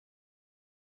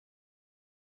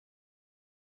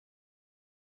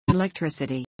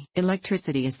Electricity.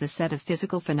 Electricity is the set of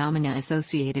physical phenomena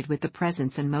associated with the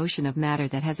presence and motion of matter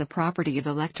that has a property of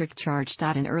electric charge.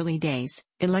 In early days,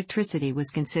 electricity was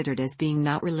considered as being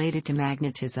not related to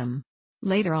magnetism.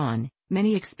 Later on,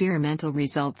 many experimental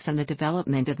results and the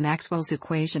development of Maxwell's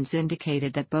equations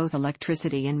indicated that both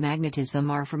electricity and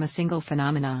magnetism are from a single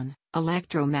phenomenon,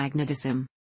 electromagnetism.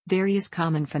 Various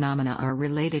common phenomena are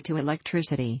related to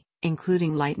electricity,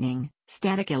 including lightning,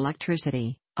 static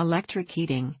electricity, electric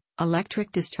heating,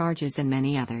 electric discharges, and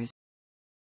many others.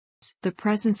 The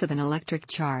presence of an electric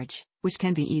charge, which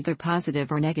can be either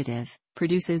positive or negative,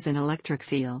 produces an electric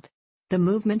field. The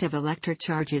movement of electric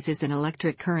charges is an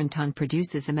electric current and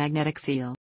produces a magnetic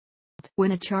field.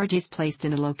 When a charge is placed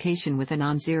in a location with a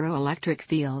non-zero electric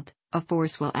field, a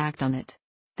force will act on it.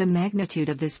 The magnitude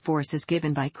of this force is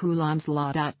given by Coulomb's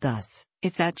law. Thus,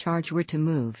 if that charge were to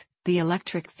move, the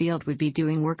electric field would be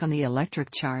doing work on the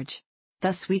electric charge.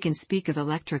 Thus we can speak of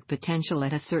electric potential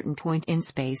at a certain point in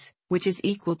space, which is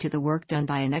equal to the work done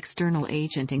by an external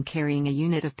agent in carrying a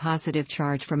unit of positive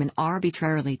charge from an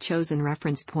arbitrarily chosen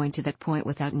reference point to that point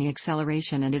without any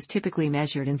acceleration, and is typically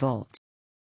measured in volts.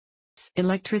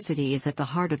 Electricity is at the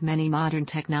heart of many modern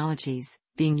technologies,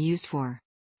 being used for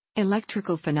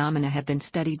electrical phenomena have been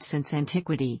studied since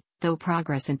antiquity, though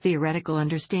progress in theoretical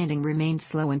understanding remained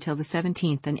slow until the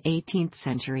 17th and 18th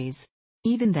centuries.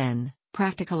 Even then,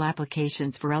 practical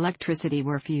applications for electricity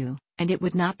were few, and it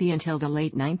would not be until the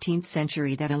late 19th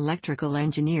century that electrical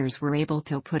engineers were able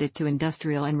to put it to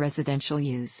industrial and residential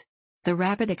use. The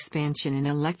rapid expansion in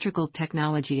electrical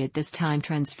technology at this time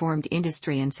transformed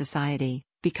industry and society,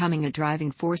 becoming a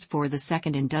driving force for the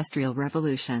Second Industrial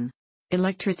Revolution.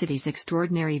 Electricity's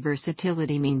extraordinary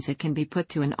versatility means it can be put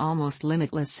to an almost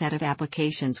limitless set of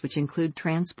applications which include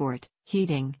transport,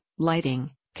 heating, lighting,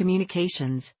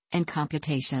 communications, and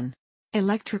computation.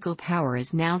 Electrical power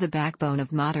is now the backbone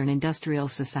of modern industrial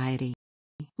society.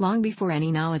 Long before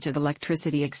any knowledge of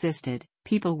electricity existed,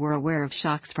 people were aware of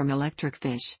shocks from electric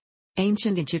fish.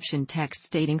 Ancient Egyptian texts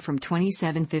dating from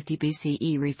 2750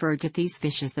 BCE referred to these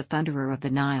fish as the thunderer of the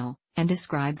Nile, and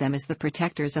described them as the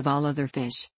protectors of all other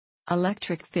fish.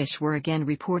 Electric fish were again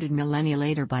reported millennia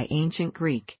later by ancient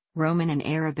Greek, Roman, and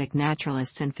Arabic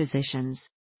naturalists and physicians.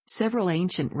 Several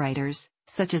ancient writers,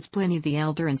 such as Pliny the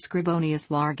Elder and Scribonius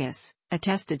Largus,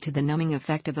 attested to the numbing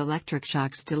effect of electric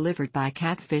shocks delivered by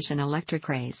catfish and electric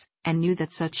rays, and knew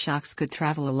that such shocks could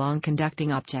travel along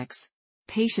conducting objects.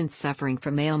 Patients suffering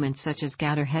from ailments such as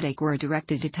gout or headache were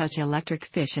directed to touch electric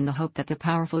fish in the hope that the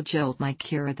powerful jolt might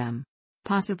cure them.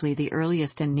 Possibly the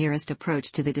earliest and nearest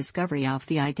approach to the discovery of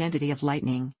the identity of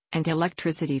lightning, and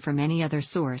electricity from any other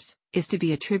source, is to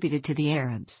be attributed to the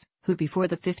Arabs, who before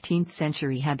the 15th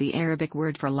century had the Arabic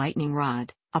word for lightning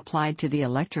rod, applied to the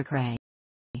electric ray.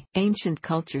 Ancient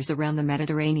cultures around the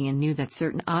Mediterranean knew that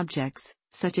certain objects,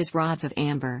 such as rods of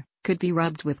amber, could be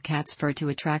rubbed with cat's fur to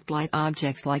attract light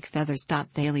objects like feathers.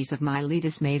 Thales of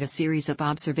Miletus made a series of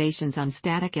observations on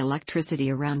static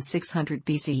electricity around 600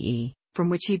 BCE, from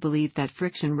which he believed that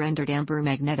friction rendered amber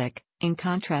magnetic, in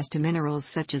contrast to minerals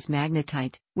such as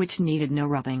magnetite, which needed no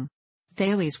rubbing.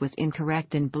 Thales was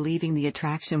incorrect in believing the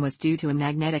attraction was due to a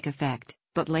magnetic effect,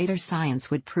 but later science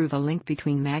would prove a link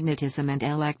between magnetism and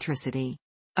electricity.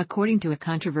 According to a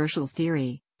controversial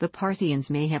theory, the Parthians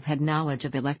may have had knowledge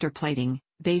of electroplating,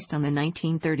 based on the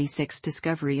 1936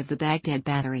 discovery of the Baghdad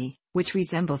battery, which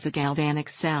resembles a galvanic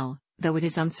cell, though it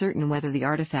is uncertain whether the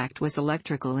artifact was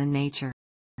electrical in nature.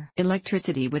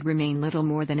 Electricity would remain little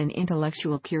more than an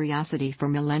intellectual curiosity for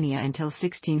millennia until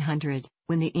 1600,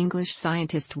 when the English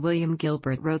scientist William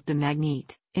Gilbert wrote The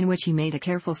Magnet, in which he made a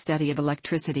careful study of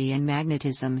electricity and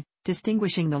magnetism,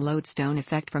 distinguishing the lodestone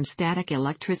effect from static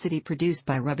electricity produced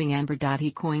by rubbing amber.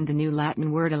 He coined the new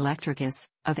Latin word electricus,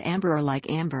 of amber or like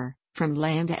amber, from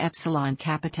lambda epsilon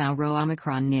kappa tau rho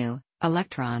omicron nu,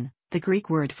 electron, the Greek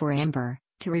word for amber,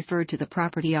 to refer to the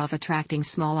property of attracting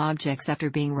small objects after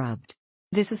being rubbed.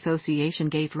 This association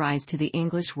gave rise to the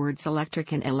English words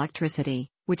electric and electricity,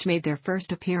 which made their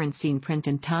first appearance in print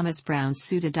in Thomas Brown's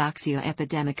Pseudodoxia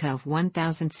Epidemica of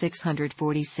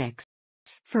 1646.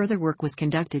 Further work was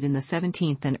conducted in the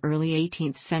 17th and early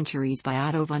 18th centuries by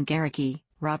Otto von Guericke,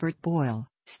 Robert Boyle,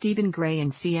 Stephen Gray,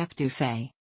 and C.F.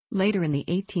 Dufay. Later in the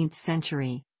 18th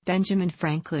century, Benjamin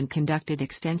Franklin conducted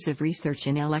extensive research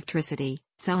in electricity,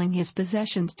 selling his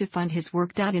possessions to fund his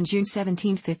work. In June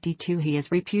 1752 he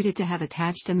is reputed to have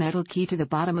attached a metal key to the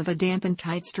bottom of a dampened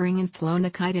kite string and flown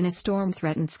the kite in a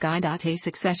storm-threatened sky. A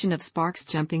succession of sparks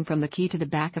jumping from the key to the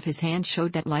back of his hand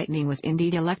showed that lightning was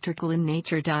indeed electrical in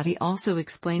nature. He also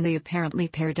explained the apparently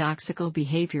paradoxical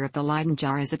behavior of the Leyden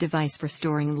jar as a device for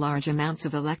storing large amounts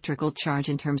of electrical charge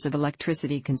in terms of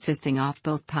electricity consisting of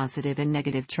both positive and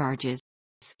negative charges.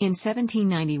 In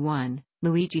 1791,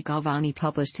 Luigi Galvani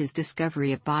published his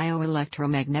discovery of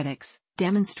bioelectromagnetics,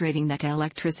 demonstrating that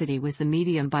electricity was the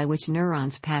medium by which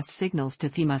neurons passed signals to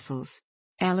the muscles.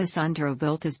 Alessandro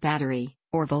Volta's battery,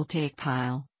 or voltaic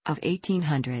pile, of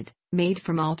 1800, made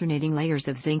from alternating layers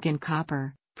of zinc and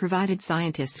copper, provided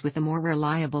scientists with a more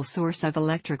reliable source of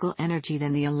electrical energy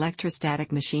than the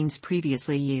electrostatic machines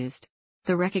previously used.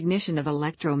 The recognition of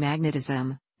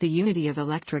electromagnetism, the unity of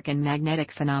electric and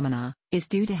magnetic phenomena, is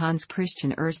due to Hans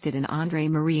Christian Ørsted and André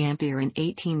Marie Ampère in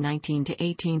 1819 to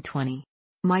 1820.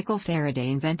 Michael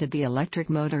Faraday invented the electric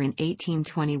motor in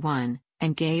 1821,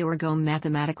 and Georg Ohm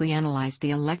mathematically analyzed the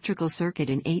electrical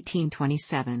circuit in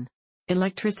 1827.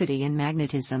 Electricity and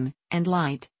magnetism, and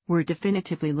light, were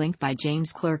definitively linked by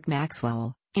James Clerk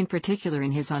Maxwell, in particular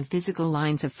in his On Physical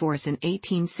Lines of Force in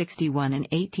 1861 and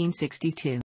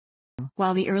 1862.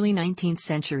 While the early 19th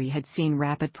century had seen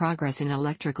rapid progress in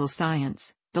electrical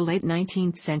science, the late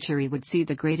 19th century would see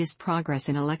the greatest progress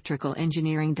in electrical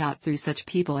engineering. Through such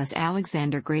people as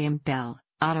Alexander Graham Bell,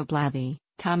 Otto Blavy,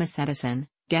 Thomas Edison,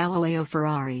 Galileo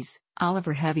Ferraris,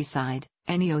 Oliver Heaviside,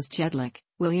 Ennius Jedlick,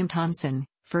 William Thomson,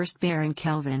 First Baron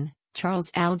Kelvin,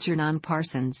 Charles Algernon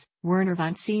Parsons, Werner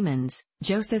von Siemens,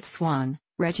 Joseph Swan,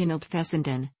 Reginald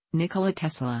Fessenden, Nikola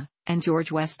Tesla, and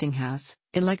George Westinghouse,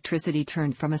 electricity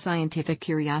turned from a scientific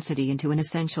curiosity into an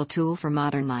essential tool for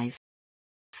modern life.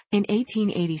 In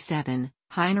 1887,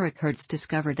 Heinrich Hertz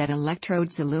discovered that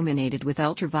electrodes illuminated with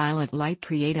ultraviolet light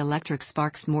create electric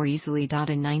sparks more easily.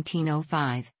 In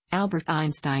 1905, Albert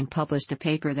Einstein published a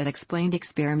paper that explained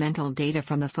experimental data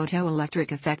from the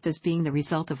photoelectric effect as being the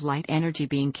result of light energy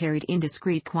being carried in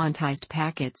discrete quantized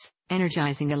packets,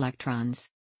 energizing electrons.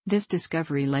 This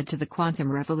discovery led to the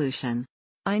quantum revolution.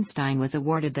 Einstein was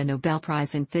awarded the Nobel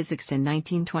Prize in Physics in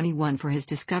 1921 for his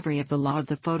discovery of the law of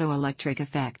the photoelectric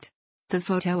effect. The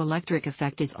photoelectric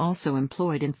effect is also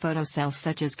employed in photocells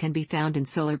such as can be found in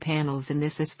solar panels, and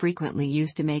this is frequently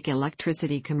used to make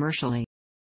electricity commercially.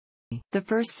 The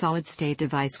first solid-state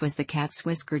device was the cat's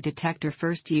whisker detector,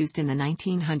 first used in the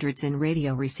 1900s in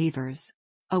radio receivers.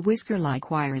 A whisker-like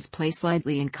wire is placed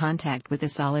lightly in contact with a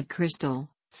solid crystal,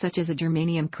 such as a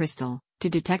germanium crystal, to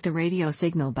detect a radio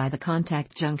signal by the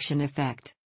contact junction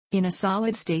effect. In a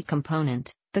solid-state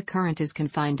component, the current is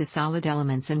confined to solid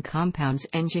elements and compounds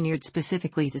engineered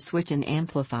specifically to switch and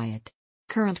amplify it.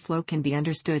 Current flow can be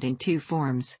understood in two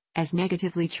forms, as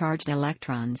negatively charged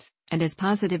electrons, and as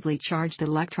positively charged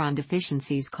electron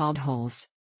deficiencies called holes.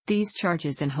 These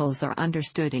charges and holes are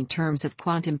understood in terms of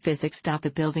quantum physics.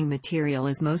 The building material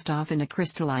is most often a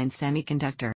crystalline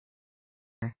semiconductor.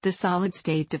 The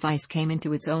solid-state device came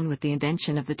into its own with the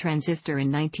invention of the transistor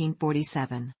in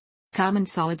 1947. Common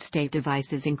solid-state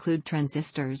devices include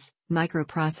transistors,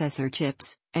 microprocessor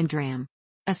chips, and DRAM.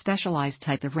 A specialized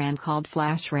type of RAM called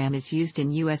flash RAM is used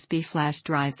in USB flash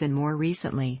drives and more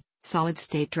recently,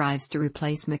 solid-state drives to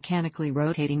replace mechanically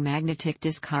rotating magnetic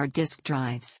disk hard disk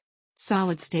drives.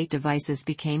 Solid-state devices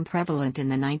became prevalent in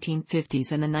the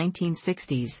 1950s and the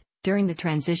 1960s, during the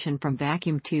transition from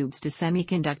vacuum tubes to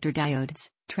semiconductor diodes,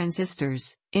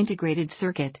 transistors, integrated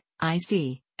circuit,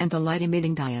 IC, and the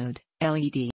light-emitting diode,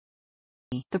 LED.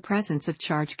 The presence of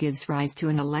charge gives rise to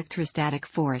an electrostatic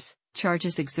force.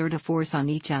 Charges exert a force on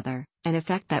each other, an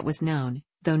effect that was known,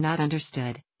 though not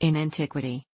understood, in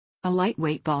antiquity. A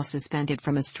lightweight ball suspended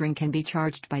from a string can be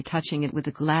charged by touching it with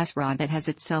a glass rod that has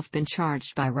itself been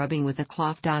charged by rubbing with a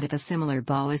cloth. If a similar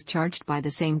ball is charged by the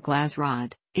same glass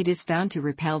rod, it is found to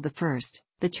repel the first.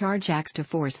 The charge acts to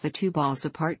force the two balls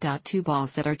apart. Two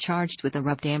balls that are charged with a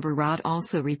rubbed amber rod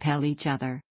also repel each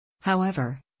other.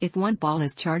 However, if one ball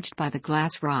is charged by the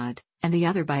glass rod, and the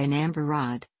other by an amber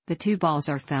rod, the two balls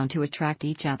are found to attract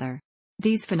each other.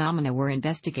 These phenomena were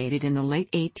investigated in the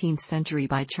late 18th century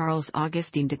by Charles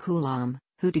Augustin de Coulomb,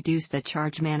 who deduced that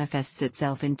charge manifests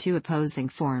itself in two opposing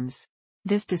forms.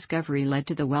 This discovery led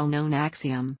to the well-known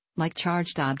axiom, like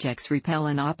charged objects repel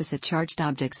and opposite charged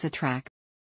objects attract.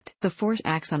 The force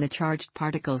acts on the charged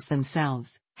particles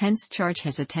themselves, hence charge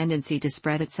has a tendency to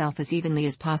spread itself as evenly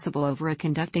as possible over a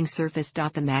conducting surface.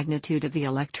 The magnitude of the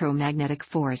electromagnetic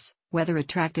force, whether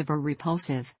attractive or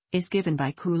repulsive, is given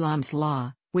by Coulomb's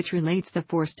law, which relates the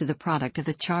force to the product of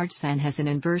the charges and has an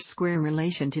inverse square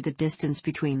relation to the distance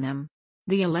between them.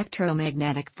 The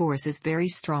electromagnetic force is very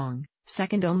strong,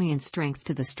 second only in strength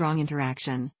to the strong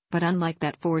interaction, but unlike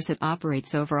that force it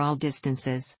operates over all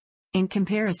distances. In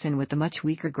comparison with the much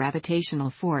weaker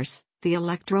gravitational force, the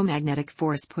electromagnetic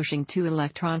force pushing two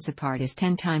electrons apart is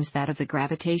 10 times that of the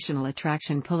gravitational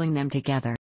attraction pulling them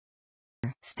together.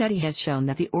 Study has shown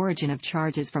that the origin of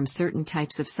charges from certain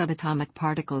types of subatomic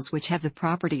particles which have the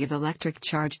property of electric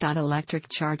charge. Electric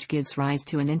charge gives rise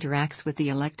to and interacts with the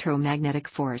electromagnetic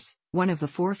force, one of the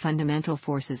four fundamental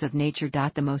forces of nature.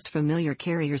 The most familiar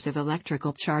carriers of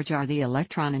electrical charge are the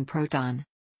electron and proton.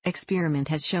 Experiment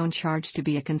has shown charge to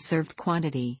be a conserved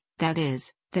quantity, that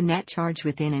is, the net charge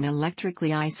within an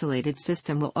electrically isolated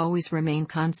system will always remain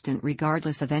constant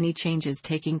regardless of any changes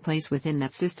taking place within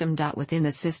that system. Within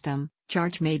the system,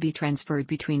 charge may be transferred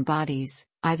between bodies,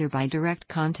 either by direct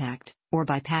contact, or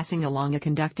by passing along a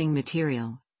conducting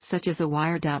material, such as a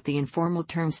wire. The informal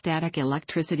term static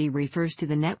electricity refers to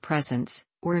the net presence,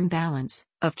 or imbalance,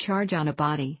 of charge on a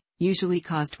body, usually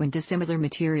caused when dissimilar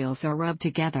materials are rubbed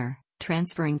together,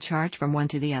 transferring charge from one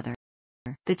to the other.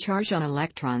 The charge on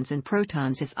electrons and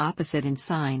protons is opposite in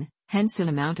sign, hence an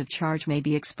amount of charge may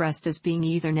be expressed as being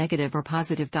either negative or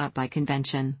positive. By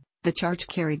convention, the charge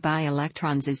carried by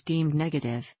electrons is deemed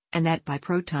negative, and that by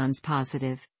protons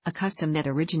positive, a custom that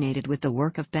originated with the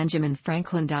work of Benjamin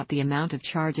Franklin. The amount of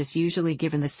charge is usually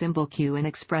given the symbol Q and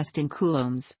expressed in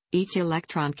coulombs. Each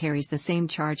electron carries the same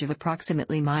charge of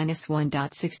approximately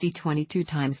 -1.6022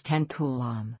 × 10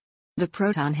 coulomb. The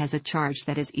proton has a charge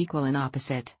that is equal and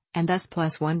opposite, and thus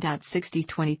plus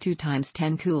 1.6022 ×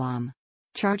 10 coulomb.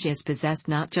 Charge is possessed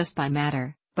not just by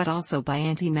matter, but also by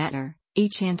antimatter,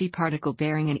 each antiparticle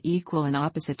bearing an equal and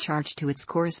opposite charge to its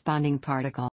corresponding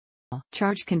particle.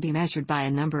 Charge can be measured by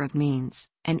a number of means,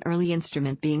 an early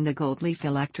instrument being the gold leaf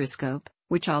electroscope,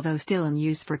 which although still in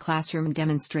use for classroom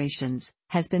demonstrations,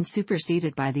 has been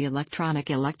superseded by the electronic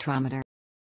electrometer.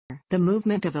 The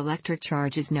movement of electric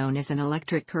charge is known as an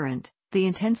electric current, the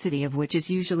intensity of which is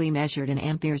usually measured in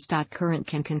amperes. Current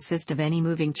can consist of any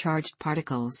moving charged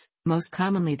particles, most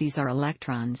commonly these are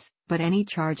electrons, but any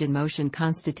charge in motion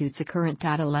constitutes a current.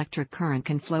 Electric current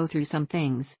can flow through some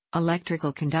things,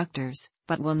 electrical conductors,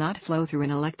 but will not flow through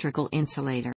an electrical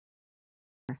insulator.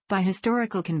 By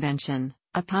historical convention,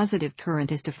 a positive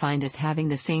current is defined as having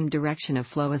the same direction of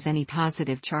flow as any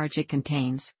positive charge it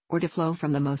contains, or to flow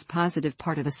from the most positive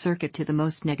part of a circuit to the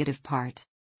most negative part.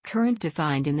 Current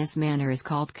defined in this manner is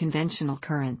called conventional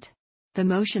current. The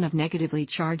motion of negatively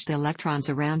charged electrons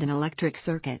around an electric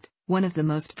circuit, one of the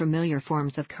most familiar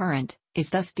forms of current, is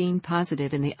thus deemed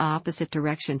positive in the opposite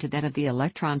direction to that of the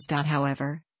electrons.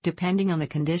 However, depending on the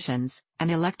conditions, an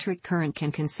electric current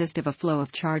can consist of a flow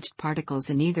of charged particles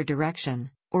in either direction,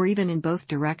 or even in both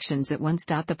directions at once.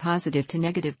 The positive to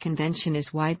negative convention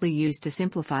is widely used to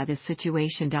simplify this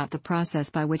situation. The process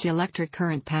by which electric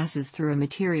current passes through a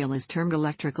material is termed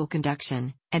electrical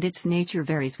conduction, and its nature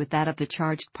varies with that of the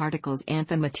charged particles and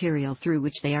the material through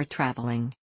which they are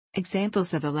traveling.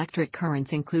 Examples of electric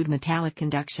currents include metallic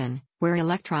conduction, where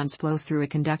electrons flow through a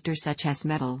conductor such as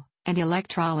metal, and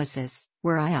electrolysis,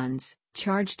 where ions,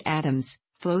 charged atoms,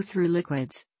 flow through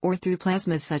liquids, or through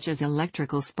plasmas such as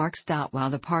electrical sparks. While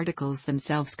the particles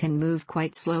themselves can move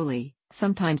quite slowly,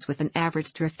 sometimes with an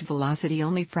average drift velocity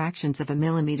only fractions of a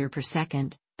millimeter per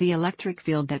second, the electric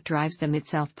field that drives them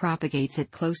itself propagates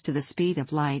at close to the speed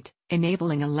of light,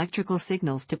 enabling electrical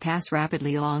signals to pass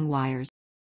rapidly along wires.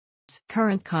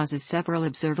 Current causes several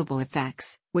observable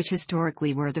effects, which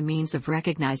historically were the means of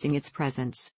recognizing its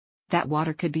presence. That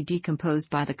water could be decomposed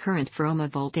by the current from a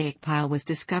voltaic pile was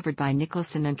discovered by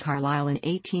Nicholson and Carlisle in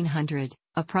 1800,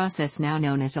 a process now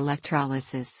known as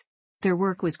electrolysis. Their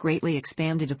work was greatly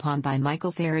expanded upon by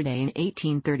Michael Faraday in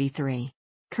 1833.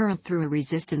 Current through a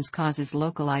resistance causes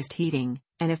localized heating,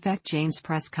 an effect James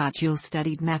Prescott Joule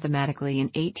studied mathematically in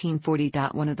 1840.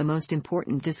 One of the most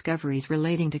important discoveries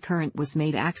relating to current was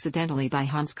made accidentally by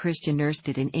Hans Christian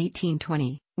Ørsted in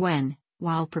 1820, when,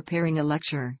 while preparing a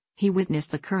lecture, he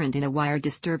witnessed the current in a wire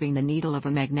disturbing the needle of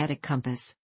a magnetic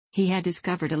compass. He had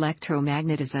discovered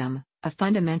electromagnetism, a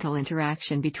fundamental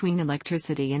interaction between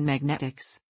electricity and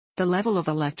magnetics. The level of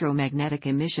electromagnetic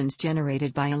emissions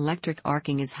generated by electric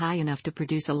arcing is high enough to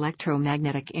produce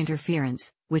electromagnetic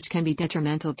interference, which can be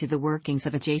detrimental to the workings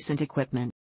of adjacent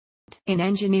equipment. In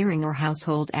engineering or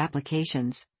household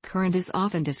applications, current is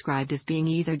often described as being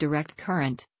either direct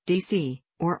current, DC,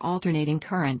 or alternating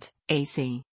current,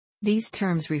 AC. These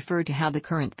terms refer to how the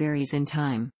current varies in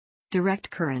time.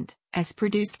 Direct current, as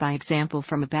produced by example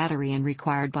from a battery and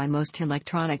required by most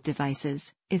electronic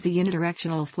devices, is a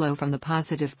unidirectional flow from the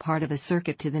positive part of a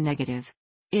circuit to the negative.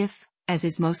 If, as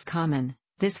is most common,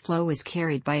 this flow is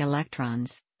carried by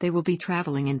electrons, they will be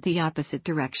traveling in the opposite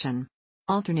direction.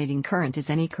 Alternating current is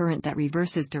any current that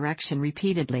reverses direction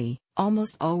repeatedly.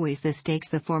 Almost always this takes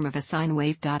the form of a sine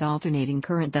wave. Alternating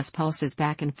current thus pulses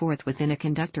back and forth within a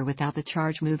conductor without the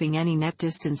charge moving any net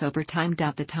distance over time.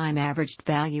 The time averaged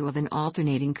value of an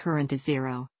alternating current is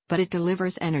 0, but it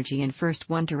delivers energy in first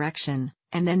one direction,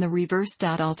 and then the reverse.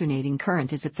 Alternating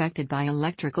current is affected by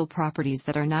electrical properties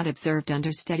that are not observed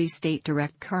under steady-state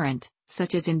direct current,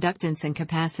 such as inductance and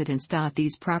capacitance.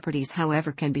 These properties,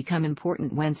 however, can become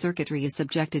important when circuitry is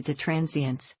subjected to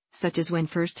transients, such as when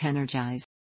first energized.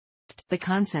 The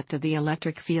concept of the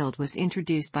electric field was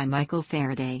introduced by Michael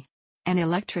Faraday. An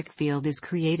electric field is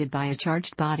created by a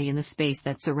charged body in the space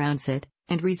that surrounds it,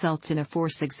 and results in a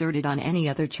force exerted on any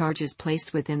other charges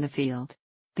placed within the field.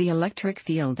 The electric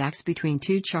field acts between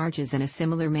two charges in a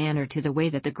similar manner to the way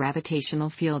that the gravitational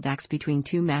field acts between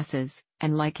two masses,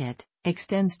 and like it,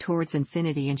 extends towards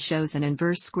infinity and shows an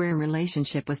inverse square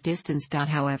relationship with distance.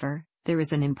 However, there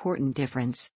is an important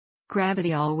difference.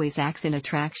 Gravity always acts in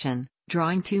attraction,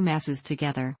 drawing two masses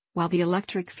together, while the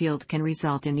electric field can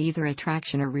result in either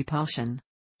attraction or repulsion.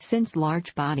 Since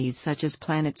large bodies such as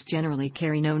planets generally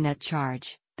carry no net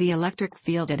charge, the electric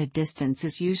field at a distance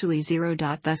is usually 0.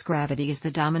 Thus gravity is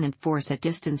the dominant force at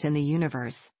distance in the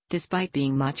universe, despite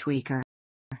being much weaker.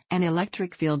 An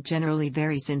electric field generally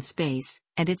varies in space,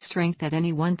 and its strength at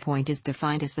any one point is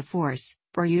defined as the force,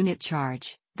 per unit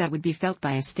charge, that would be felt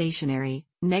by a stationary,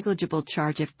 negligible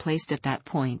charge if placed at that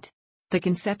point. The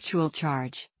conceptual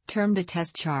charge, termed a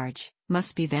test charge,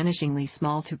 must be vanishingly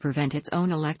small to prevent its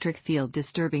own electric field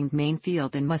disturbing the main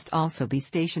field and must also be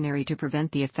stationary to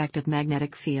prevent the effect of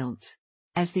magnetic fields.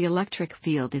 As the electric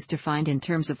field is defined in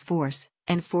terms of force,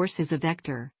 and force is a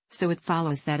vector, so it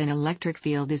follows that an electric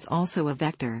field is also a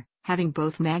vector, having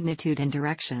both magnitude and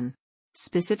direction.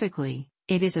 Specifically,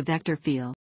 it is a vector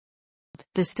field.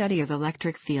 The study of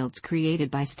electric fields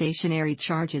created by stationary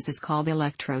charges is called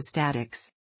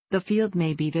electrostatics. The field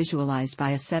may be visualized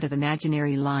by a set of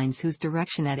imaginary lines whose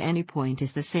direction at any point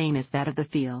is the same as that of the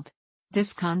field.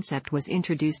 This concept was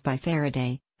introduced by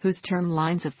Faraday, whose term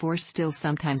lines of force still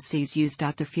sometimes sees used.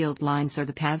 The field lines are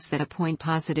the paths that a point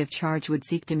positive charge would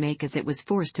seek to make as it was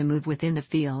forced to move within the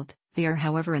field. They are,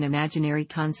 however, an imaginary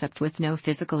concept with no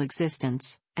physical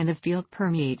existence, and the field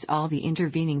permeates all the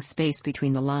intervening space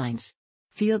between the lines.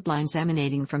 Field lines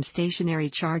emanating from stationary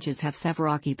charges have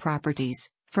several key properties.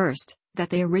 First, that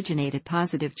they originate at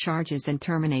positive charges and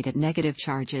terminate at negative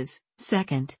charges.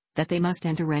 Second, that they must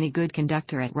enter any good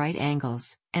conductor at right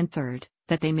angles. And third,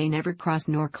 that they may never cross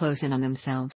nor close in on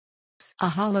themselves. A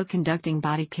hollow conducting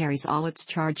body carries all its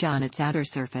charge on its outer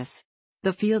surface.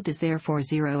 The field is therefore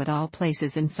 0 at all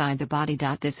places inside the body.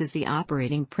 This is the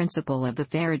operating principle of the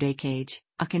Faraday cage,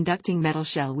 a conducting metal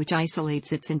shell which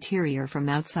isolates its interior from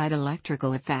outside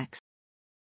electrical effects.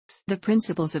 The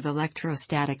principles of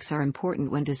electrostatics are important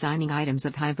when designing items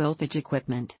of high-voltage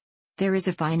equipment. There is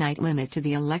a finite limit to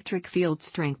the electric field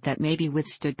strength that may be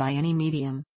withstood by any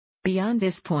medium. Beyond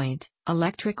this point,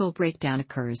 electrical breakdown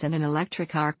occurs and an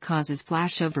electric arc causes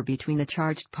flashover between the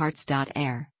charged parts.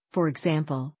 Air, for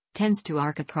example, tends to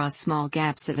arc across small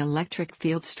gaps at electric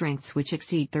field strengths which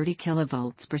exceed 30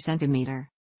 kV per centimeter.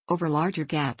 Over larger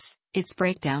gaps, its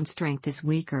breakdown strength is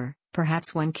weaker,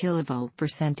 perhaps 1 kV per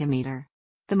centimeter.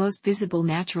 The most visible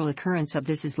natural occurrence of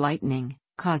this is lightning,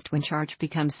 caused when charge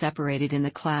becomes separated in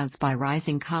the clouds by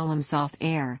rising columns of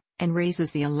air, and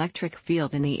raises the electric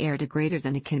field in the air to greater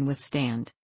than it can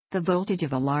withstand. The voltage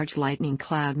of a large lightning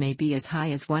cloud may be as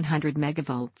high as 100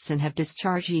 megavolts and have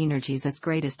discharge energies as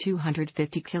great as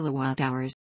 250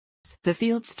 kilowatt-hours. The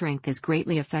field strength is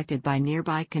greatly affected by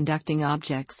nearby conducting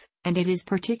objects, and it is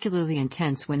particularly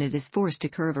intense when it is forced to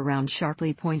curve around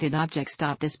sharply pointed objects.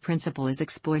 This principle is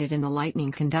exploited in the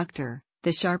lightning conductor,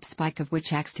 the sharp spike of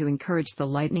which acts to encourage the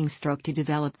lightning stroke to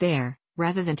develop there,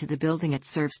 rather than to the building it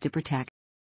serves to protect.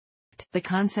 The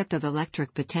concept of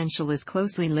electric potential is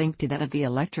closely linked to that of the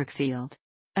electric field.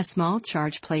 A small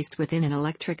charge placed within an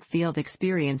electric field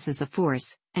experiences a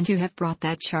force, and to have brought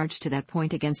that charge to that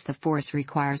point against the force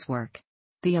requires work.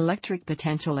 The electric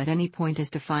potential at any point is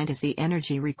defined as the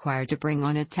energy required to bring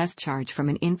on a test charge from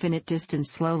an infinite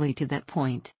distance slowly to that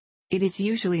point. It is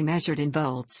usually measured in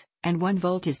volts, and 1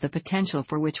 volt is the potential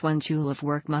for which 1 joule of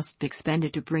work must be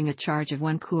expended to bring a charge of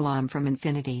 1 Coulomb from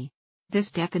infinity.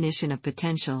 This definition of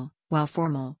potential, while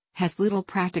formal, has little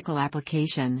practical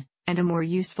application, and a more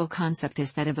useful concept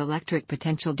is that of electric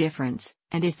potential difference,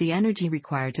 and is the energy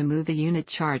required to move a unit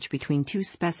charge between two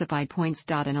specified points.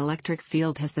 An electric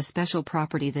field has the special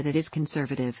property that it is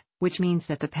conservative, which means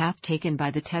that the path taken by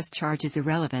the test charge is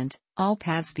irrelevant. All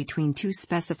paths between two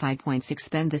specified points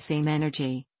expend the same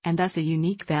energy, and thus a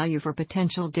unique value for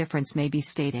potential difference may be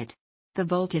stated. The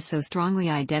volt is so strongly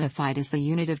identified as the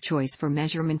unit of choice for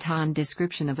measurement and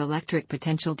description of electric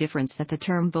potential difference that the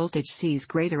term voltage sees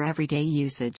greater everyday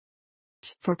usage.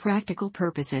 For practical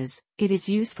purposes, it is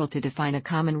useful to define a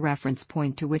common reference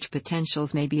point to which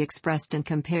potentials may be expressed and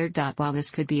compared. While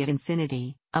this could be at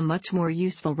infinity, a much more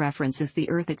useful reference is the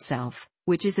Earth itself,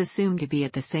 which is assumed to be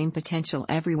at the same potential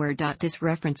everywhere. This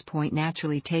reference point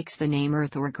naturally takes the name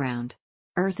Earth or ground.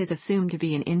 Earth is assumed to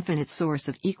be an infinite source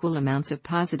of equal amounts of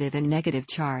positive and negative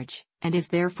charge, and is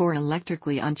therefore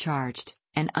electrically uncharged,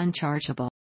 and unchargeable.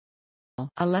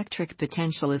 Electric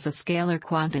potential is a scalar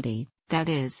quantity, that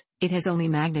is, it has only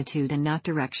magnitude and not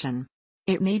direction.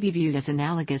 It may be viewed as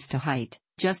analogous to height,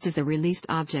 just as a released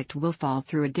object will fall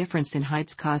through a difference in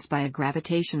heights caused by a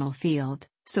gravitational field,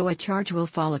 so a charge will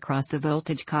fall across the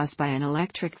voltage caused by an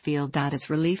electric field. As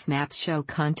relief maps show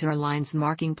contour lines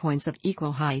marking points of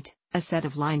equal height, a set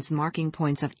of lines marking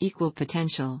points of equal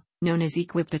potential, known as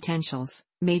equipotentials,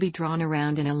 may be drawn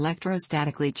around an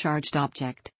electrostatically charged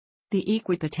object. The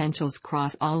equipotentials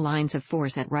cross all lines of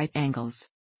force at right angles.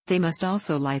 They must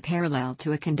also lie parallel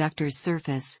to a conductor's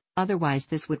surface, otherwise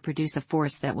this would produce a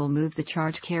force that will move the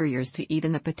charge carriers to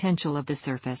even the potential of the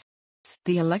surface.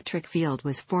 The electric field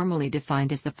was formally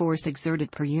defined as the force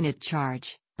exerted per unit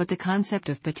charge, but the concept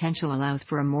of potential allows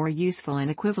for a more useful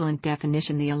and equivalent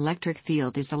definition. The electric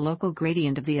field is the local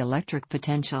gradient of the electric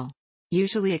potential.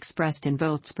 Usually expressed in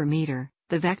volts per meter,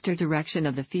 the vector direction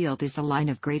of the field is the line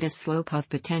of greatest slope of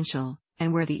potential,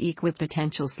 and where the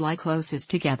equipotentials lie closest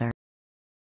together.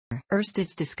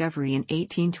 Ørsted's discovery in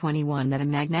 1821 that a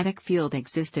magnetic field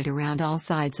existed around all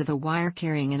sides of a wire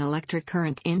carrying an electric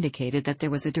current indicated that there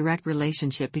was a direct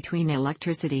relationship between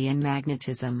electricity and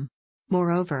magnetism.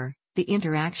 Moreover, the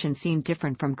interaction seemed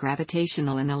different from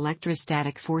gravitational and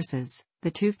electrostatic forces,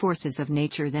 the two forces of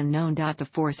nature then known. The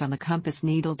force on the compass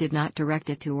needle did not direct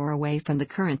it to or away from the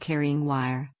current-carrying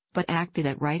wire, but acted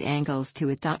at right angles to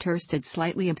it. Ørsted's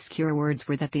slightly obscure words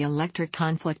were that the electric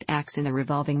conflict acts in a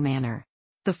revolving manner.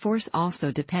 The force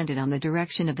also depended on the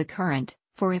direction of the current,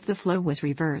 for if the flow was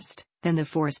reversed, then the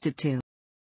force did too.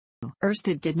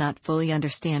 Ørsted did not fully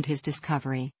understand his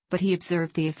discovery, but he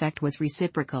observed the effect was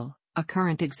reciprocal. A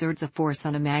current exerts a force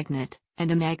on a magnet,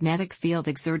 and a magnetic field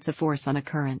exerts a force on a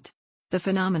current. The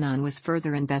phenomenon was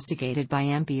further investigated by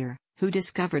Ampere, who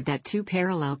discovered that two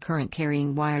parallel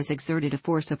current-carrying wires exerted a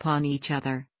force upon each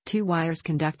other. Two wires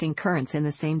conducting currents in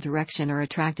the same direction are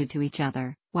attracted to each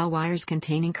other, while wires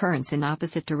containing currents in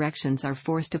opposite directions are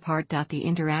forced apart. The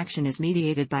interaction is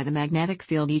mediated by the magnetic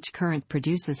field each current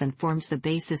produces and forms the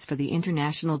basis for the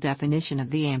international definition of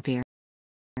the ampere.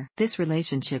 This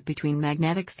relationship between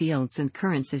magnetic fields and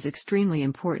currents is extremely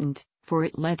important, for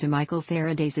it led to Michael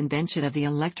Faraday's invention of the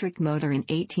electric motor in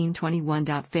 1821.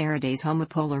 Faraday's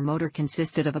homopolar motor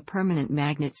consisted of a permanent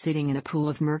magnet sitting in a pool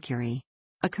of mercury.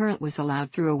 A current was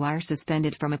allowed through a wire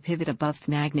suspended from a pivot above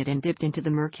the magnet and dipped into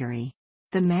the mercury.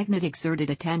 The magnet exerted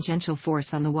a tangential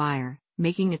force on the wire,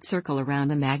 making it circle around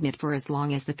the magnet for as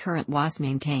long as the current was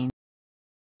maintained.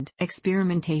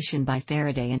 Experimentation by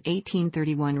Faraday in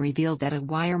 1831 revealed that a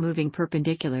wire moving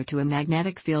perpendicular to a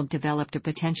magnetic field developed a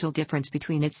potential difference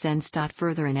between its ends.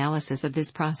 Further analysis of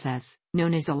this process,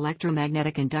 known as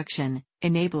electromagnetic induction,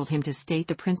 enabled him to state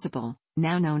the principle,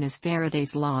 now known as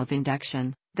Faraday's law of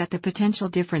induction, that the potential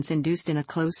difference induced in a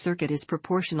closed circuit is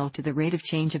proportional to the rate of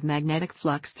change of magnetic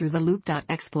flux through the loop.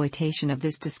 Exploitation of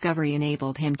this discovery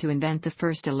enabled him to invent the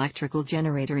first electrical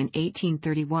generator in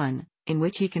 1831, in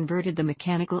which he converted the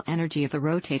mechanical energy of a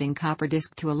rotating copper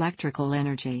disc to electrical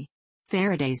energy.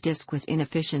 Faraday's disc was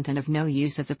inefficient and of no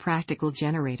use as a practical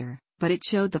generator, but it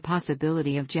showed the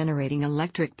possibility of generating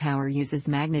electric power uses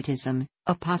magnetism,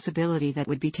 a possibility that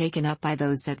would be taken up by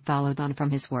those that followed on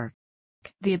from his work.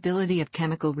 The ability of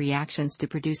chemical reactions to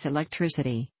produce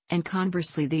electricity, and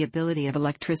conversely the ability of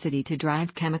electricity to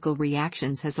drive chemical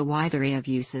reactions, has a wide array of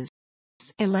uses.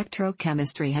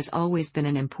 Electrochemistry has always been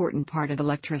an important part of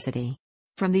electricity.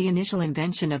 From the initial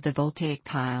invention of the voltaic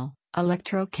pile,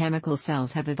 electrochemical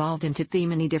cells have evolved into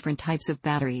many different types of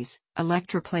batteries,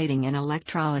 electroplating and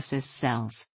electrolysis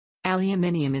cells.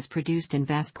 Aluminium is produced in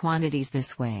vast quantities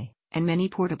this way, and many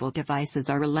portable devices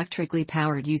are electrically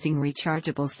powered using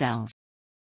rechargeable cells.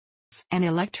 An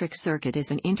electric circuit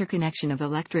is an interconnection of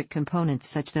electric components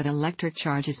such that electric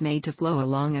charge is made to flow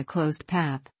along a closed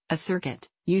path, a circuit,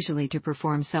 usually to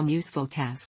perform some useful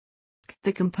task.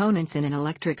 The components in an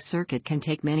electric circuit can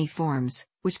take many forms,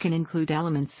 which can include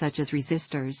elements such as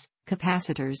resistors,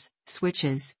 capacitors,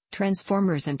 switches,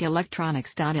 transformers and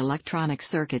electronics. Electronic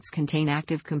circuits contain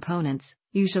active components,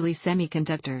 usually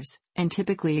semiconductors, and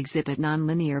typically exhibit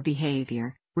nonlinear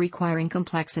behavior, requiring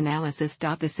complex analysis.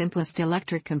 The simplest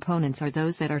electric components are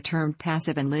those that are termed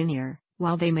passive and linear.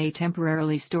 While they may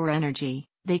temporarily store energy,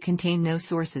 they contain no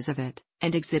sources of it,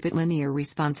 and exhibit linear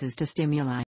responses to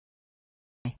stimuli.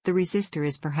 The resistor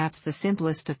is perhaps the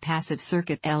simplest of passive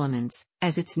circuit elements.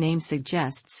 As its name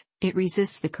suggests, it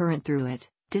resists the current through it,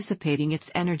 dissipating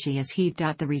its energy as heat.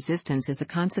 The resistance is a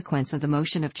consequence of the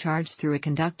motion of charge through a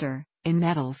conductor. In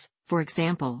metals, for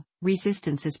example,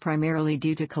 resistance is primarily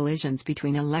due to collisions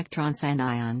between electrons and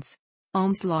ions.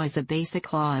 Ohm's law is a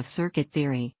basic law of circuit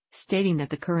theory, stating that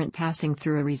the current passing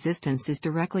through a resistance is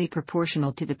directly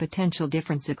proportional to the potential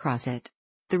difference across it.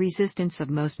 The resistance of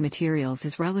most materials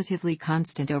is relatively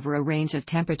constant over a range of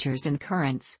temperatures and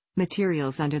currents.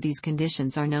 Materials under these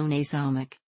conditions are known as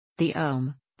ohmic. The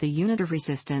ohm, the unit of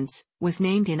resistance, was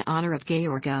named in honor of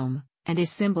Georg Ohm, and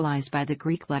is symbolized by the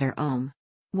Greek letter ohm.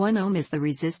 1 ohm is the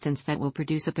resistance that will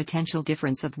produce a potential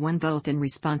difference of 1 volt in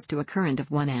response to a current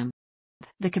of 1 amp.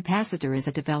 The capacitor is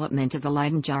a development of the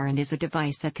Leyden jar and is a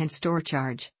device that can store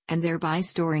charge, and thereby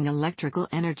storing electrical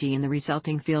energy in the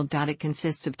resulting field. It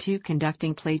consists of 2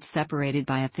 conducting plates separated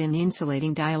by a thin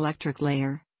insulating dielectric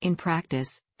layer. In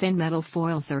practice, thin metal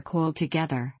foils are coiled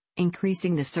together,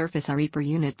 increasing the surface area per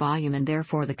unit volume and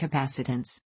therefore the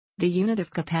capacitance. The unit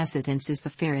of capacitance is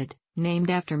the farad, named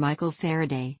after Michael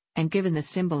Faraday, and given the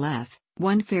symbol F.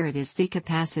 1 farad is the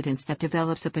capacitance that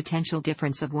develops a potential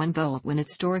difference of 1 volt when it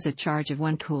stores a charge of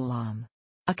 1 coulomb.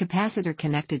 A capacitor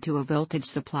connected to a voltage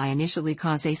supply initially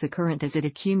causes a current as it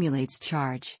accumulates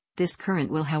charge. This current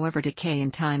will however decay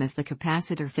in time as the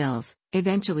capacitor fills,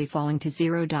 eventually falling to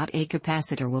 0. A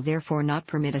capacitor will therefore not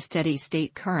permit a steady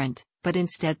state current, but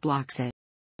instead blocks it.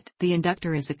 The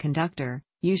inductor is a conductor,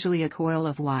 usually a coil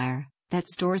of wire, that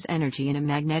stores energy in a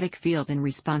magnetic field in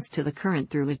response to the current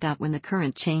through it. When the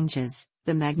current changes,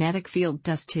 the magnetic field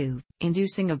does too,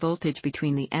 inducing a voltage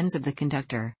between the ends of the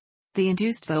conductor. The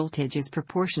induced voltage is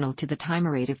proportional to the time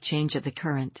rate of change of the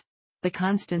current. The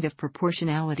constant of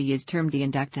proportionality is termed the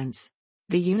inductance.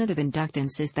 The unit of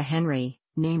inductance is the Henry,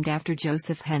 named after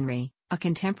Joseph Henry, a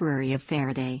contemporary of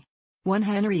Faraday. 1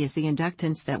 Henry is the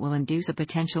inductance that will induce a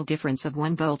potential difference of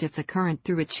 1 volt if the current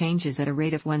through it changes at a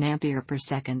rate of 1 ampere per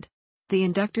second. The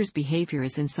inductor's behavior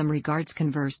is in some regards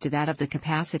converse to that of the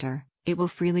capacitor. It will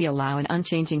freely allow an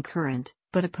unchanging current,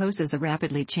 but opposes a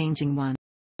rapidly changing one.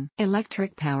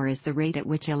 Electric power is the rate at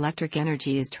which electric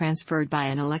energy is transferred by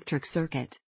an electric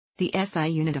circuit. The SI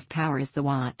unit of power is the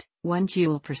watt, 1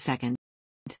 joule per second.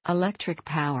 Electric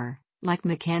power, like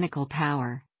mechanical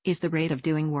power, is the rate of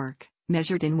doing work,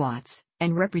 measured in watts,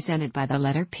 and represented by the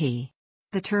letter P.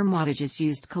 The term wattage is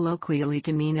used colloquially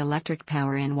to mean electric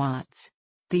power in watts.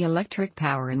 The electric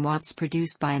power in watts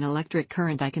produced by an electric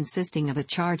current I consisting of a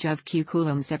charge of q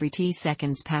coulombs every t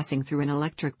seconds passing through an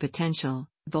electric potential,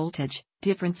 voltage,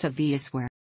 difference of V is where.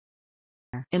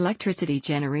 Electricity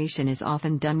generation is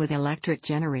often done with electric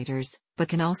generators, but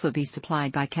can also be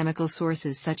supplied by chemical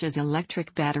sources such as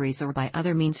electric batteries or by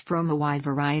other means from a wide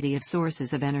variety of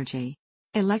sources of energy.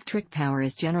 Electric power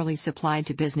is generally supplied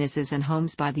to businesses and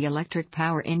homes by the electric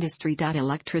power industry.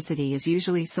 Electricity is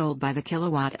usually sold by the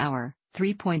kilowatt hour,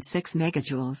 3.6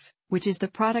 megajoules, which is the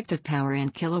product of power in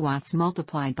kilowatts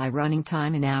multiplied by running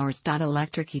time in hours.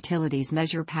 Electric utilities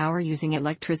measure power using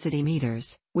electricity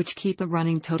meters, which keep a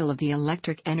running total of the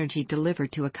electric energy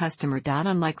delivered to a customer.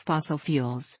 Unlike fossil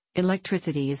fuels,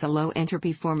 electricity is a low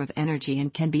entropy form of energy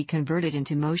and can be converted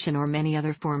into motion or many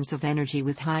other forms of energy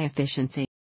with high efficiency.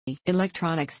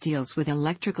 Electronics deals with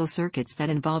electrical circuits that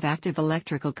involve active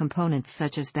electrical components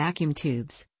such as vacuum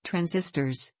tubes,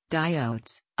 transistors,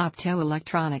 diodes,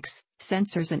 optoelectronics,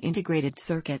 sensors and integrated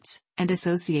circuits, and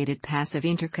associated passive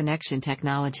interconnection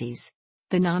technologies.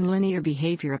 The nonlinear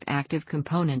behavior of active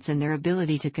components and their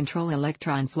ability to control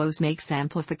electron flows makes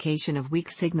amplification of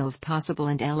weak signals possible,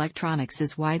 and electronics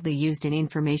is widely used in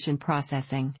information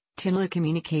processing,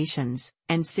 telecommunications,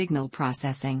 and signal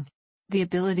processing. The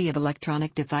ability of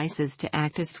electronic devices to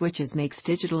act as switches makes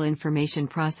digital information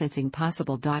processing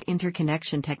possible.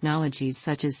 Interconnection technologies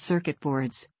such as circuit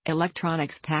boards,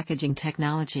 electronics packaging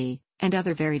technology, and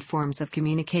other varied forms of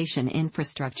communication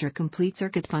infrastructure complete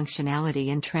circuit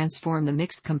functionality and transform the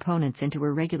mixed components into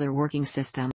a regular working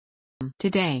system.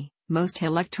 Today, most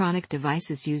electronic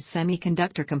devices use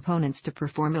semiconductor components to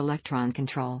perform electron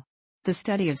control. The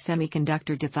study of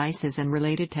semiconductor devices and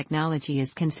related technology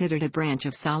is considered a branch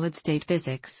of solid-state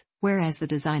physics, whereas the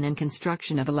design and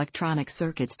construction of electronic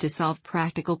circuits to solve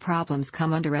practical problems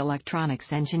come under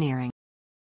electronics engineering.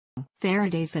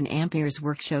 Faraday's and Ampere's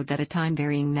work showed that a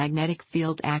time-varying magnetic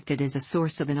field acted as a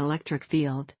source of an electric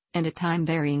field, and a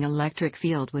time-varying electric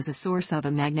field was a source of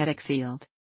a magnetic field.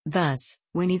 Thus,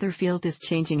 when either field is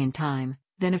changing in time,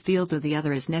 then a field of the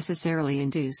other is necessarily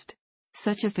induced.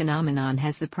 Such a phenomenon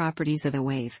has the properties of a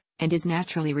wave, and is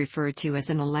naturally referred to as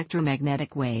an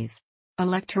electromagnetic wave.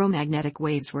 Electromagnetic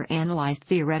waves were analyzed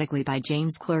theoretically by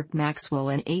James Clerk Maxwell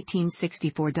in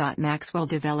 1864. Maxwell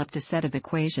developed a set of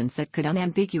equations that could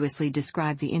unambiguously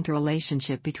describe the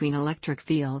interrelationship between electric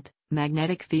field,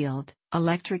 magnetic field,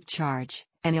 electric charge,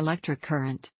 and electric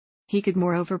current. He could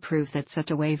moreover prove that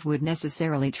such a wave would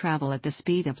necessarily travel at the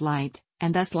speed of light,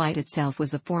 and thus light itself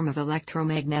was a form of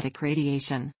electromagnetic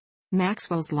radiation.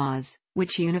 Maxwell's laws,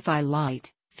 which unify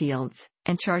light, fields,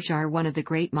 and charge, are one of the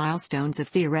great milestones of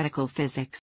theoretical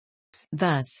physics.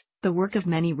 Thus, the work of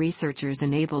many researchers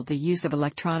enabled the use of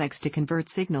electronics to convert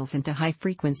signals into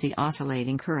high-frequency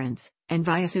oscillating currents, and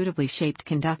via suitably shaped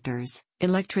conductors,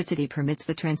 electricity permits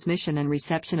the transmission and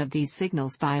reception of these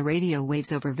signals via radio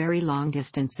waves over very long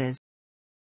distances.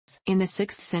 In the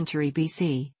 6th century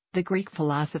BC, the Greek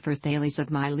philosopher Thales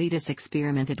of Miletus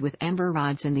experimented with ember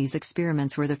rods, and these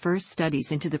experiments were the first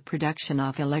studies into the production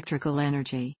of electrical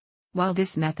energy. While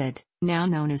this method, now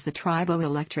known as the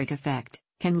triboelectric effect,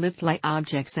 can lift light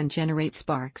objects and generate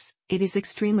sparks, it is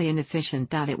extremely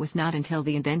inefficient. It was not until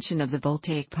the invention of the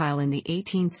voltaic pile in the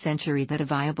 18th century that a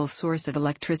viable source of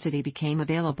electricity became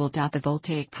available. The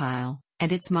voltaic pile,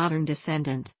 and its modern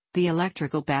descendant, the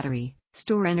electrical battery,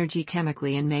 store energy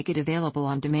chemically and make it available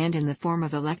on demand in the form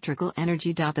of electrical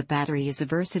energy. The battery is a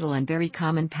versatile and very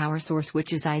common power source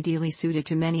which is ideally suited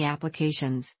to many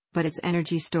applications, but its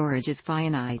energy storage is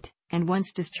finite, and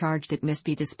once discharged it must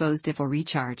be disposed of or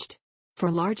recharged. For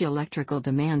large electrical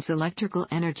demands, electrical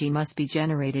energy must be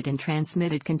generated and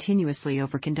transmitted continuously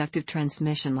over conductive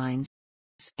transmission lines.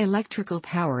 Electrical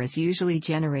power is usually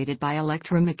generated by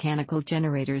electromechanical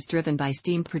generators driven by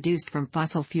steam produced from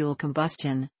fossil fuel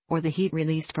combustion, or the heat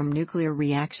released from nuclear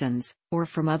reactions, or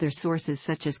from other sources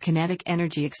such as kinetic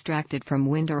energy extracted from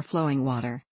wind or flowing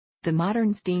water. The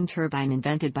modern steam turbine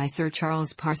invented by Sir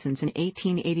Charles Parsons in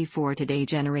 1884 today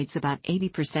generates about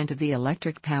 80% of the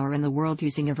electric power in the world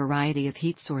using a variety of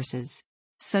heat sources.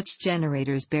 Such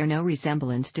generators bear no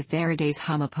resemblance to Faraday's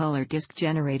homopolar disk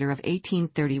generator of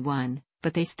 1831,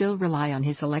 but they still rely on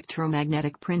his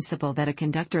electromagnetic principle that a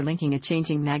conductor linking a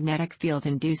changing magnetic field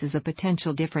induces a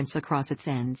potential difference across its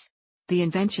ends. The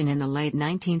invention in the late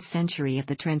 19th century of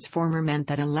the transformer meant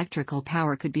that electrical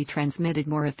power could be transmitted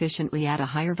more efficiently at a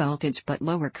higher voltage but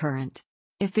lower current.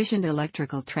 Efficient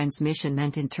electrical transmission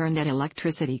meant in turn that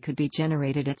electricity could be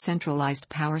generated at centralized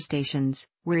power stations,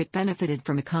 where it benefited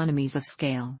from economies of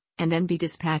scale, and then be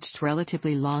dispatched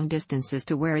relatively long distances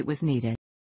to where it was needed.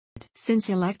 Since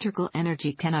electrical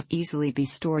energy cannot easily be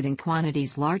stored in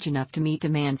quantities large enough to meet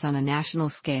demands on a national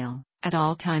scale, at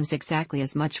all times exactly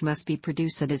as much must be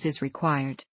produced as is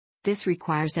required. This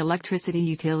requires electricity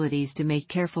utilities to make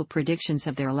careful predictions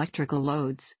of their electrical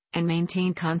loads, and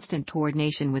maintain constant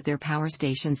coordination with their power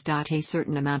stations. A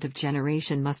certain amount of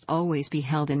generation must always be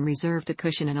held in reserve to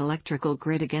cushion an electrical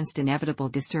grid against inevitable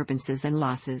disturbances and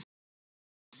losses.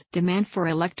 Demand for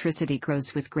electricity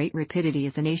grows with great rapidity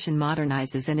as a nation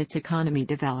modernizes and its economy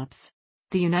develops.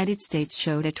 The United States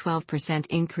showed a 12%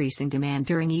 increase in demand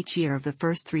during each year of the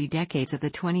first 3 decades of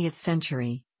the 20th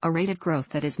century, a rate of growth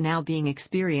that is now being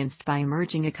experienced by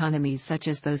emerging economies such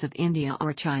as those of India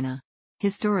or China.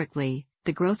 Historically,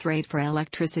 the growth rate for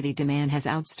electricity demand has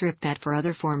outstripped that for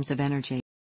other forms of energy.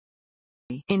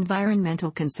 Environmental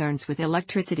concerns with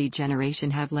electricity generation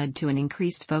have led to an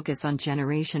increased focus on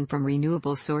generation from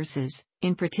renewable sources,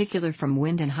 in particular from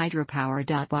wind and hydropower.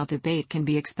 While debate can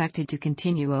be expected to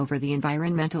continue over the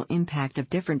environmental impact of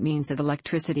different means of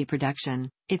electricity production,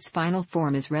 its final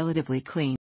form is relatively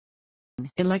clean.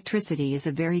 Electricity is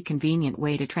a very convenient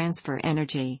way to transfer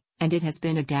energy, and it has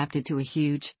been adapted to a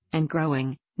huge, and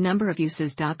growing, number of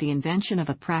uses. The invention of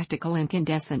a practical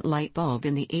incandescent light bulb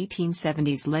in the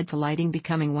 1870s led to lighting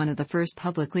becoming one of the first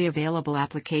publicly available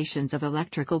applications of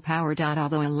electrical power.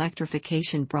 Although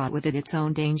electrification brought with it its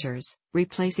own dangers,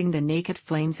 replacing the naked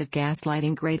flames of gas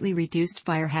lighting greatly reduced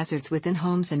fire hazards within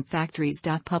homes and factories.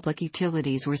 Public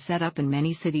utilities were set up in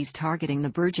many cities targeting the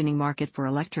burgeoning market for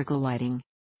electrical lighting.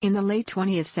 In the late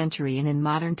 20th century and in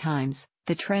modern times,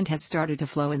 the trend has started to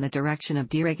flow in the direction of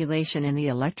deregulation in the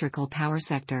electrical power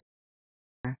sector.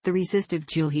 The resistive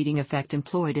Joule heating effect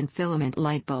employed in filament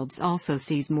light bulbs also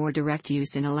sees more direct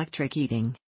use in electric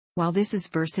heating. While this is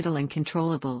versatile and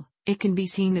controllable, it can be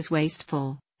seen as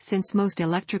wasteful, since most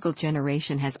electrical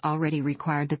generation has already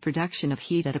required the production of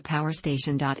heat at a power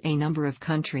station. A number of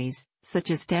countries,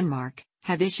 such as Denmark,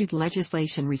 have issued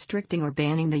legislation restricting or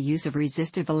banning the use of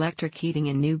resistive electric heating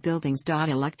in new buildings.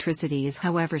 Electricity is,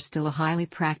 however, still a highly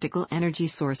practical energy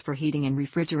source for heating and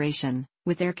refrigeration,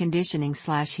 with air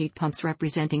conditioning/heat pumps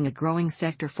representing a growing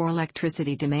sector for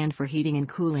electricity demand for heating and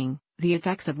cooling, the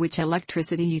effects of which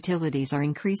electricity utilities are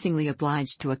increasingly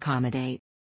obliged to accommodate.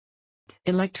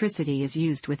 Electricity is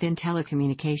used within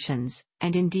telecommunications,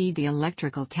 and indeed the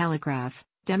electrical telegraph,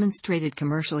 demonstrated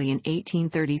commercially in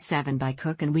 1837 by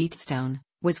Cook and Wheatstone,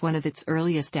 was one of its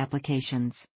earliest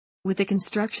applications. With the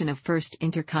construction of first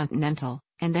intercontinental,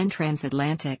 and then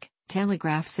transatlantic,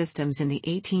 telegraph systems in the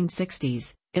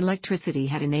 1860s, electricity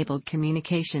had enabled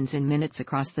communications in minutes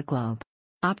across the globe.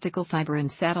 Optical fiber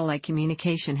and satellite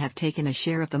communication have taken a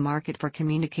share of the market for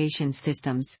communications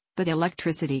systems, but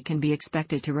electricity can be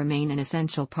expected to remain an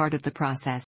essential part of the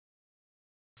process.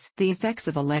 The effects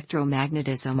of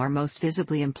electromagnetism are most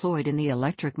visibly employed in the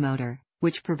electric motor,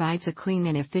 which provides a clean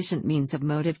and efficient means of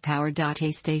motive power.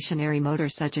 A stationary motor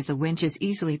such as a winch is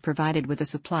easily provided with a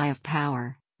supply of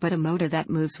power, but a motor that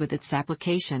moves with its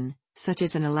application, such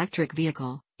as an electric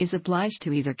vehicle, is obliged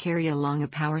to either carry along a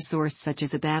power source such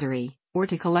as a battery, or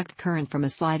to collect current from a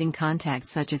sliding contact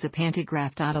such as a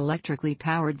pantograph. Electrically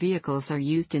powered vehicles are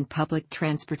used in public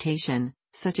transportation,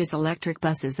 such as electric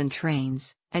buses and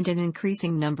trains, and an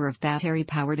increasing number of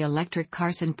battery-powered electric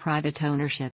cars in private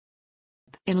ownership.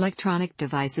 Electronic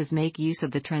devices make use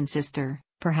of the transistor,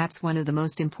 perhaps one of the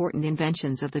most important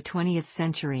inventions of the 20th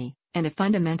century, and a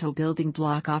fundamental building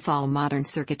block of all modern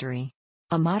circuitry.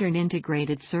 A modern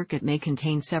integrated circuit may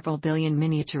contain several billion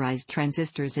miniaturized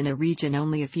transistors in a region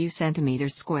only a few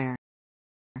centimeters square.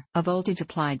 A voltage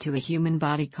applied to a human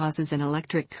body causes an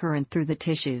electric current through the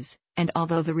tissues, and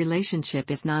although the relationship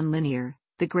is nonlinear,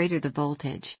 the greater the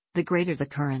voltage, the greater the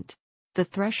current. The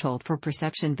threshold for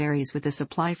perception varies with the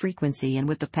supply frequency and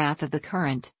with the path of the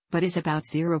current, but is about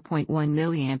 0.1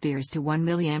 mA to 1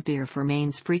 mA for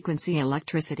mains frequency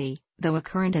electricity, though a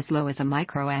current as low as a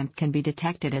microamp can be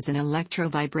detected as an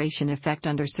electro-vibration effect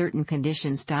under certain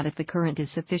conditions. If the current is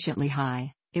sufficiently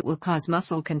high, it will cause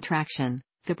muscle contraction,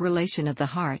 fibrillation of the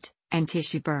heart, and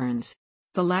tissue burns.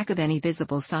 The lack of any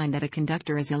visible sign that a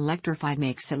conductor is electrified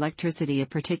makes electricity a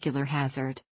particular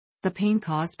hazard. The pain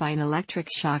caused by an electric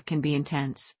shock can be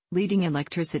intense, leading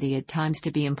electricity at times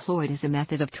to be employed as a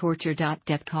method of torture.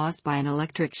 Death caused by an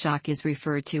electric shock is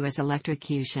referred to as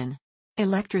electrocution.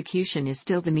 Electrocution is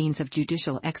still the means of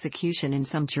judicial execution in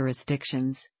some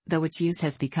jurisdictions, though its use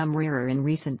has become rarer in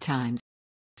recent times.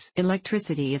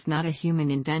 Electricity is not a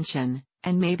human invention,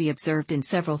 and may be observed in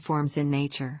several forms in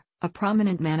nature, a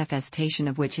prominent manifestation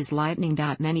of which is lightning.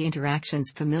 Many interactions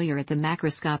familiar at the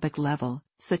macroscopic level,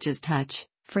 such as touch,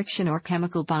 friction or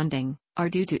chemical bonding, are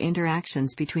due to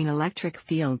interactions between electric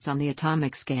fields on the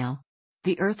atomic scale.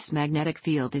 The Earth's magnetic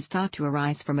field is thought to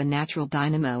arise from a natural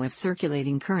dynamo of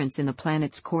circulating currents in the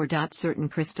planet's core. Certain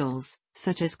crystals,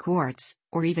 such as quartz,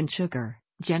 or even sugar,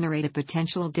 generate a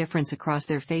potential difference across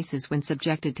their faces when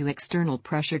subjected to external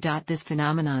pressure. This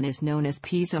phenomenon is known as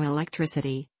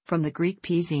piezoelectricity, from the Greek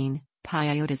piezein, pi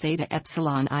iota zeta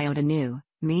epsilon iota nu,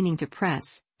 meaning to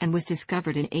press, and was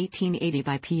discovered in 1880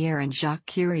 by Pierre and Jacques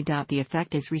Curie. The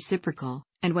effect is reciprocal,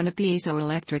 and when a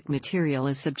piezoelectric material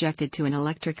is subjected to an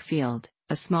electric field,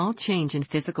 a small change in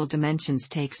physical dimensions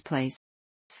takes place.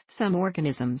 Some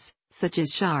organisms, such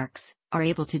as sharks, are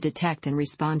able to detect and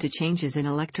respond to changes in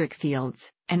electric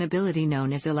fields, an ability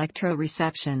known as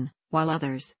electroreception, while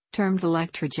others, termed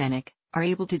electrogenic, are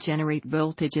able to generate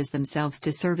voltages themselves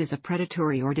to serve as a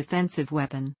predatory or defensive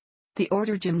weapon. The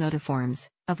order Gymnotiforms,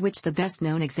 of which the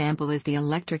best-known example is the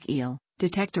electric eel,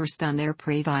 detect or stun their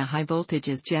prey via high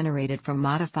voltages generated from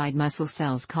modified muscle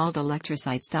cells called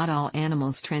electrocytes. All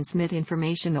animals transmit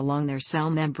information along their cell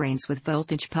membranes with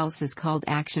voltage pulses called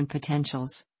action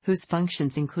potentials, whose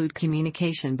functions include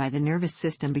communication by the nervous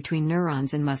system between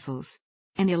neurons and muscles.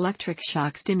 An electric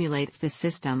shock stimulates this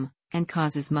system, and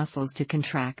causes muscles to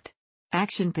contract.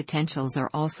 Action potentials are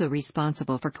also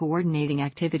responsible for coordinating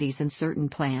activities in certain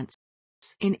plants.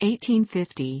 In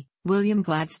 1850, William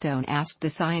Gladstone asked the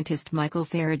scientist Michael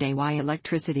Faraday why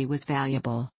electricity was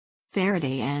valuable.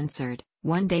 Faraday answered,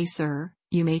 "One day, sir,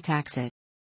 you may tax it."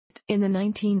 In the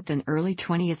 19th and early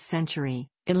 20th century,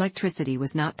 electricity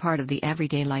was not part of the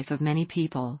everyday life of many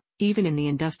people, even in the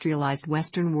industrialized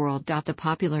Western world. The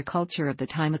popular culture of the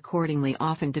time accordingly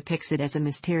often depicts it as a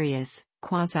mysterious,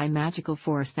 quasi-magical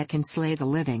force that can slay the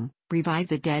living, revive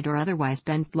the dead or otherwise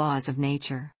bend laws of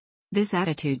nature. This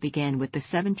attitude began with the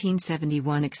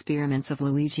 1771 experiments of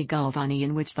Luigi Galvani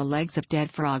in which the legs of dead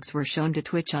frogs were shown to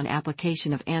twitch on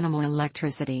application of animal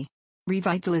electricity.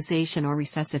 Revitalization or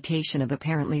resuscitation of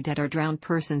apparently dead or drowned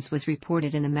persons was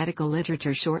reported in the medical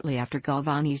literature shortly after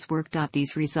Galvani's work.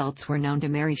 These results were known to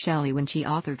Mary Shelley when she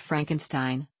authored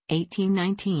Frankenstein,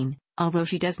 1819, although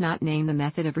she does not name the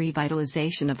method of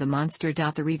revitalization of the monster.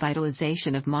 The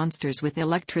revitalization of monsters with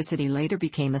electricity later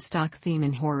became a stock theme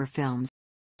in horror films.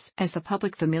 As the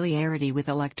public familiarity with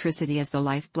electricity as the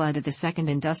lifeblood of the Second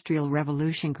Industrial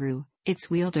Revolution grew,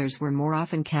 its wielders were more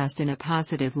often cast in a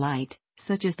positive light,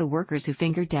 such as the workers who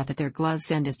fingered death at their gloves'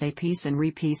 end as they piece and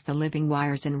repiece the living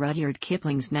wires in Rudyard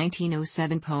Kipling's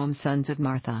 1907 poem Sons of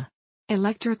Martha.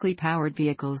 Electrically powered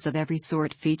vehicles of every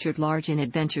sort featured large in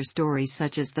adventure stories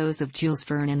such as those of Jules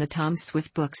Verne and the Tom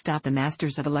Swift books. The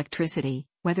masters of electricity,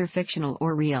 whether fictional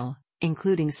or real,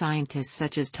 including scientists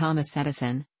such as Thomas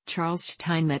Edison, Charles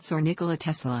Steinmetz or Nikola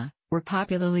Tesla, were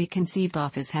popularly conceived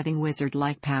of as having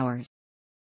wizard-like powers.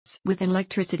 With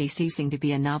electricity ceasing to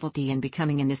be a novelty and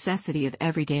becoming a necessity of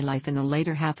everyday life in the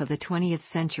later half of the 20th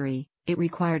century, it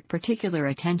required particular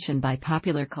attention by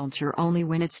popular culture only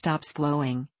when it stops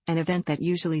flowing, an event that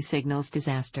usually signals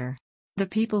disaster. The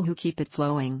people who keep it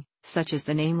flowing, such as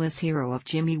the nameless hero of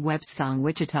Jimmy Webb's song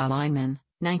Wichita Lineman,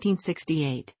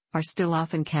 1968, are still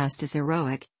often cast as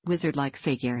heroic, wizard-like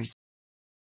figures.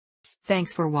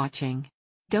 Thanks for watching.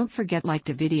 Don't forget to like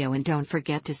the video and don't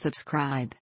forget to subscribe.